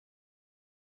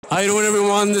How you doing,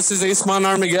 everyone? This is Aceman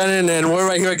Armageddon, and we're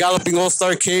right here at Galloping All-Star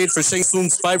Arcade for Shang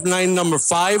Tsung's 5-9 number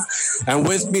 5. And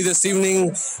with me this evening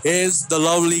is the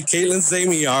lovely Katalin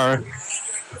Zamiar.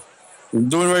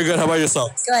 Doing very good. How about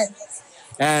yourself? Good.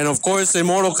 And of course, in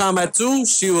Mortal Kombat 2,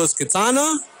 she was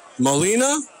Kitana,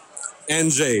 Mileena, and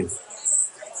Jade.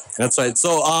 That's right.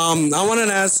 So I wanted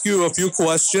to ask you a few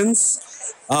questions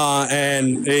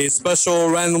and a special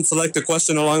random selected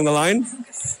question along the line.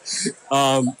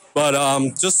 But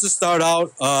just to start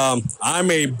out, I'm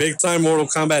a big-time Mortal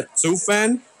Kombat 2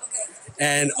 fan.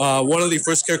 And one of the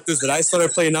first characters that I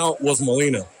started playing out was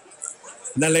Mileena.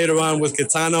 And then later on with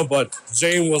Kitana, but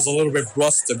Jane was a little bit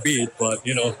brusque to beat. But,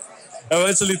 you know,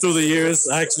 eventually through the years,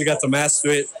 I actually got to master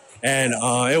it. And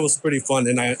it was pretty fun.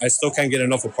 And I still can't get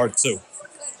enough of part 2.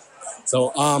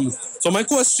 So my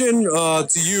question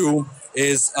to you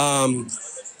is,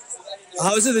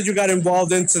 how is it that you got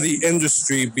involved into the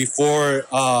industry before,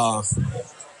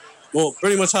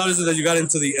 pretty much how is it that you got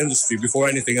into the industry before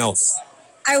anything else?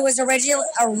 I was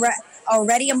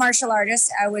already a martial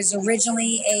artist. I was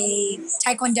originally a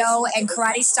taekwondo and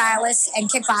karate stylist and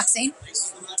kickboxing.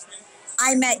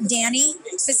 I met Danny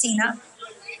Facina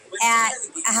at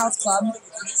a health club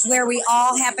where we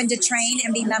all happened to train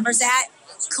and be members at,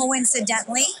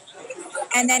 coincidentally.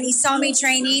 And then he saw me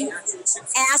training,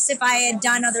 asked if I had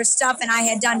done other stuff, and I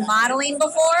had done modeling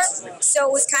before. So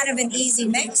it was kind of an easy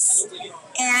mix.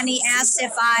 And he asked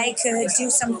if I could do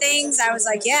some things. I was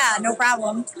like, yeah, no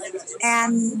problem.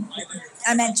 And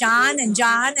I met John, and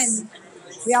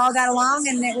we all got along,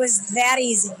 and it was that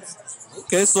easy.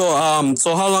 Okay, so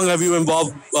how long have you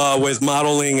involved with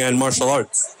modeling and martial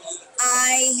arts?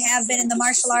 I have been in the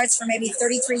martial arts for maybe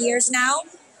 33 years now.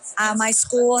 My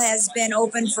school has been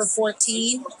open for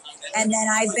 14, and then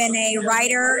I've been a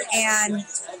writer and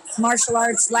martial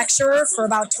arts lecturer for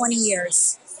about 20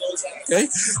 years. Okay.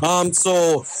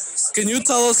 So can you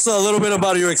tell us a little bit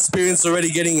about your experience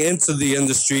already getting into the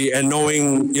industry and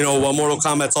knowing, you know, what Mortal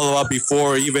Kombat's all about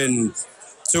before even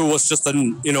 2 was just a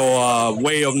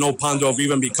way of no ponder of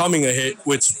even becoming a hit,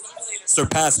 which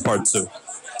surpassed part 2?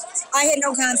 I had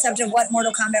no concept of what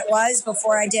Mortal Kombat was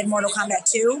before I did Mortal Kombat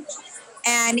 2.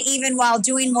 And even while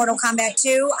doing Mortal Kombat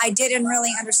 2, I didn't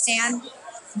really understand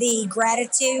the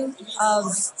gratitude of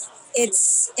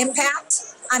its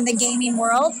impact on the gaming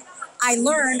world. I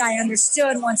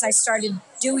understood once I started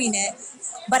doing it,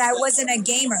 but I wasn't a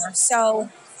gamer. So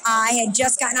I had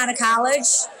just gotten out of college,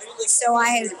 so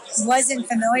I wasn't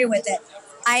familiar with it.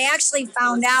 I actually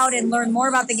found out and learned more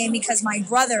about the game because my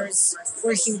brothers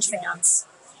were huge fans.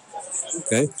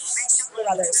 Okay. My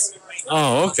brothers.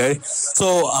 Oh, okay.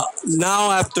 So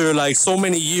now after like so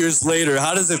many years later,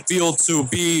 how does it feel to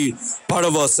be part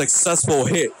of a successful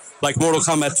hit like Mortal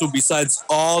Kombat 2 besides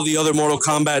all the other Mortal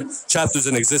Kombat chapters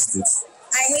in existence?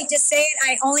 I hate to say it,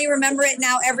 I only remember it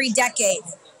now every decade.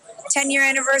 10-year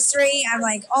anniversary, I'm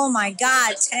like, oh my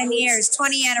God, 10 years,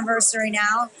 20 anniversary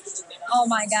now. Oh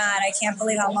my God, I can't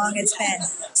believe how long it's been.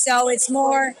 So it's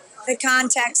more the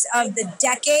context of the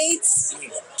decades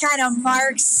kind of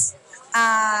marks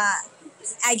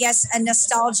I guess a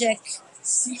nostalgic,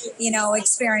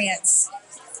 experience.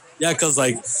 Yeah, because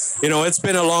it's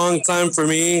been a long time for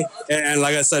me. And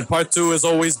like I said, part 2 has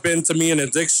always been to me an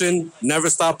addiction. Never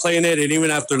stopped playing it. And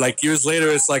even after years later,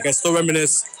 it's like I still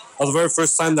reminisce of the very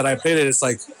first time that I played it. It's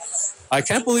like, I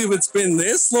can't believe it's been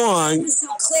this long. It was so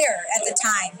clear at the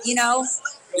time,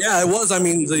 Yeah, it was. I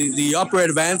mean, the upward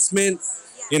advancement,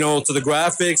 to the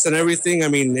graphics and everything. I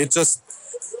mean, it just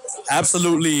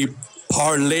absolutely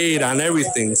parlayed on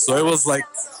everything. So it was like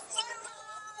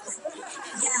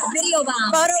video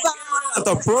bomb. Photo bomb at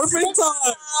the perfect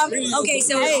time. Okay,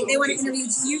 so they want to interview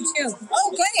you too. Oh,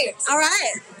 great. All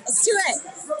right. Let's do it.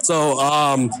 So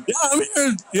I'm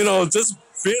here, just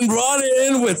being brought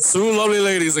in with 2 lovely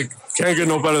ladies. I can't get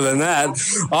no better than that.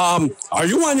 Are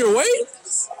you on your way?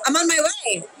 I'm on my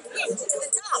way.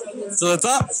 To the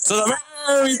top. To the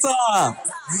very top.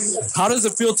 How does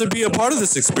it feel to be a part of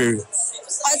this experience?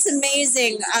 Oh, it's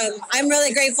amazing. I'm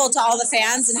really grateful to all the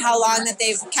fans and how long that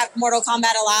they've kept Mortal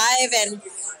Kombat alive, and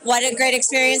what a great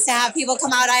experience to have people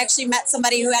come out. I actually met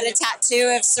somebody who had a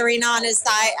tattoo of Serena on his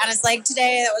leg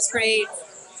today. That was pretty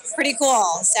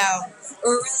cool. So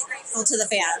we're really grateful to the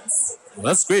fans. Well,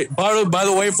 that's great. By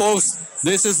the way, folks,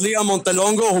 this is Leah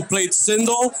Montelongo, who played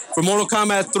Sindel for Mortal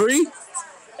Kombat 3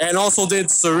 and also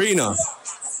did Serena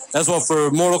as well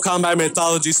for Mortal Kombat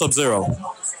Mythology Sub-Zero.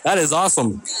 That is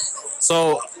awesome.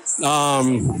 So, I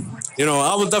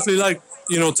would definitely like,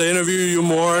 to interview you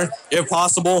more if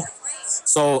possible.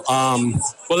 So,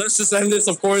 well, let's just end this,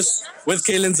 of course, with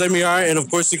Katalin Zamiar. And, of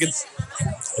course, you can...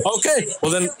 Okay.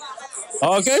 Well, then,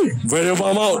 Okay, ready to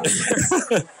bomb out.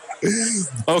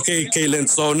 Okay, Caitlin.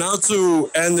 So now to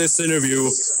end this interview,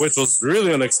 which was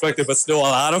really unexpected, but still a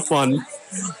lot of fun.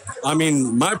 I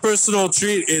mean, my personal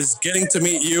treat is getting to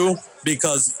meet you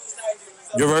because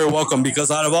you're very welcome.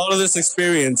 Because out of all of this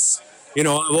experience, I've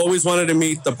always wanted to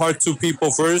meet the part two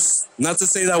people first. Not to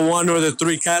say that one or the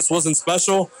three cast wasn't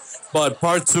special, but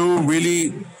part two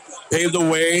really paved the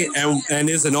way and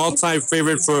is an all-time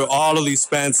favorite for all of these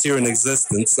fans here in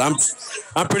existence.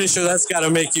 I'm pretty sure that's got to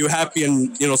make you happy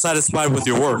and satisfied with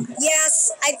your work.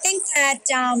 Yes, I think that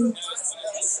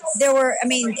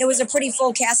it was a pretty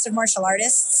full cast of martial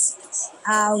artists.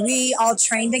 We all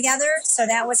trained together, so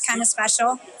that was kind of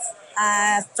special.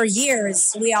 For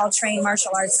years, we all trained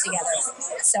martial arts together.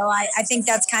 So I think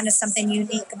that's kind of something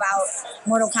unique about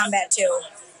Mortal Kombat 2.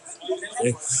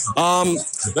 Okay.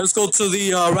 Let's go to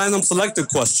the random selected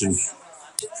question.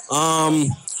 Out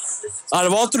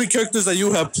of all three characters that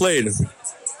you have played,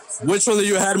 which one that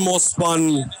you had most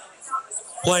fun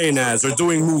playing as or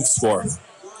doing moves for?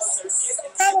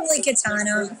 Probably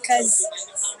Kitana, because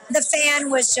the fan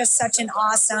was just such an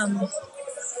awesome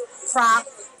prop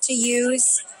to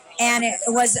use, and it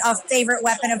was a favorite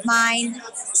weapon of mine.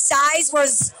 Size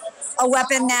was a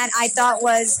weapon that I thought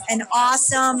was an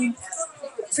awesome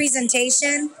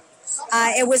presentation.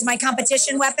 It was my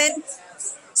competition weapon.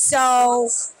 So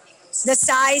the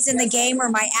size in the game were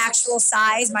my actual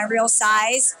size, my real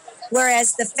size,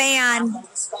 whereas the fan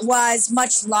was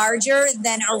much larger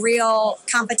than a real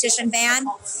competition fan.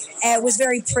 It was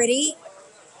very pretty.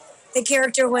 The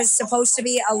character was supposed to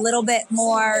be a little bit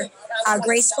more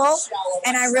graceful,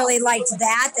 and I really liked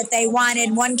that they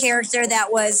wanted one character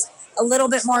that was a little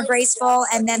bit more graceful,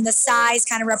 and then the size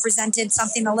kind of represented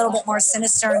something a little bit more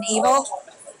sinister and evil.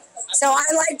 So I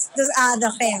liked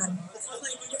the fan.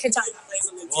 Kitana.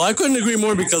 Well, I couldn't agree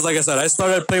more because, like I said, I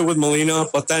started playing with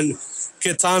Mileena, but then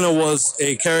Kitana was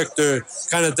a character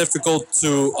kind of difficult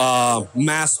to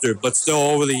master, but still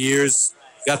over the years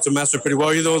got to master pretty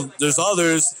well. There's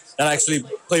others that actually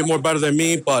play more better than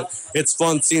me, but it's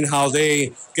fun seeing how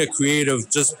they get creative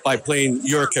just by playing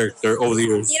your character over the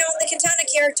years. The Kitana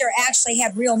character actually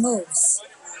had real moves.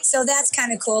 So that's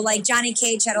kind of cool. Like Johnny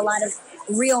Cage had a lot of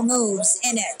real moves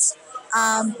in it.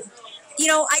 I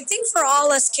think for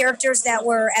all us characters that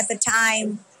were at the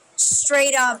time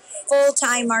straight up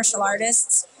full-time martial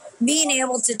artists, being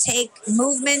able to take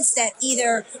movements that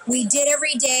either we did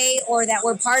every day or that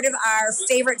were part of our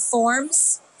favorite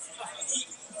forms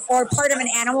or part of an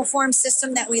animal form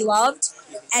system that we loved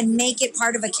and make it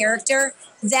part of a character,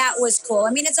 that was cool.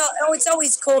 I mean, it's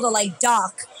always cool to like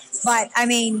duck, but I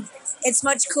mean, it's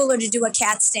much cooler to do a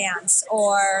cat stance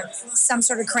or some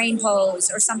sort of crane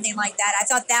pose or something like that. I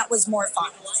thought that was more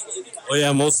fun. Oh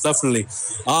yeah, most definitely.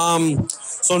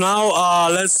 So now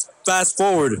let's fast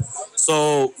forward.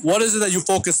 So what is it that you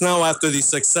focus now after the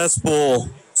successful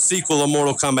sequel of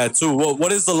Mortal Kombat 2?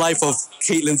 What is the life of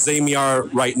Katalin Zamiar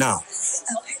right now?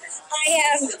 I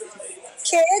have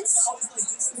kids,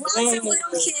 lots of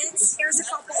little kids. Here's a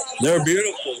couple of them. They're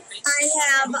beautiful. I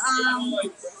have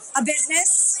a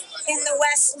business in the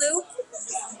West Loop,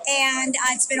 and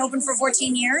it's been open for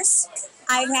 14 years.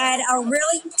 I've had a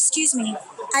really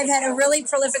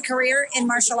prolific career in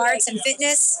martial arts and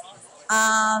fitness.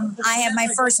 I have my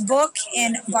first book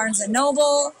in Barnes and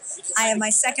Noble. I have my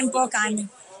second book on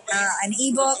an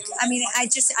ebook. I mean,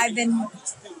 I've been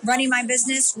running my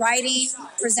business, writing,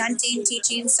 presenting,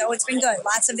 teaching. So it's been good.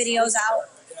 Lots of videos out.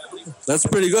 That's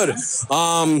pretty good.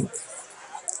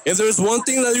 If there's one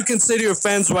thing that you can say to your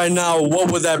fans right now,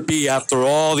 what would that be after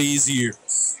all these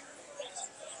years?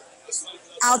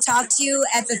 I'll talk to you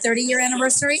at the 30-year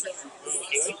anniversary.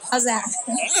 How's that?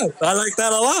 Yeah, I like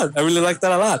that a lot. I really like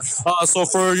that a lot. So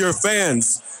for your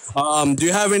fans, do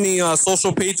you have any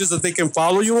social pages that they can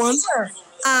follow you on? Sure.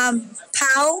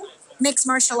 POW, Mixed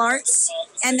Martial Arts.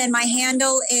 And then my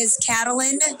handle is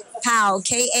Katalin POW,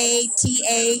 KATALINPOW.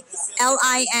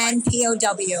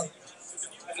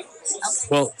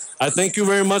 Well, I thank you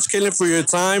very much, Caitlin, for your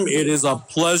time. It is a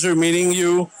pleasure meeting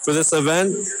you for this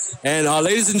event. And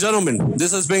ladies and gentlemen,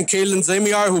 this has been Katalin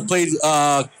Zamiar, who played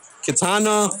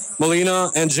Kitana,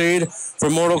 Mileena, and Jade for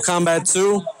Mortal Kombat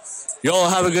 2. Y'all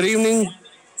have a good evening.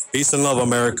 Peace and love,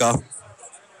 America.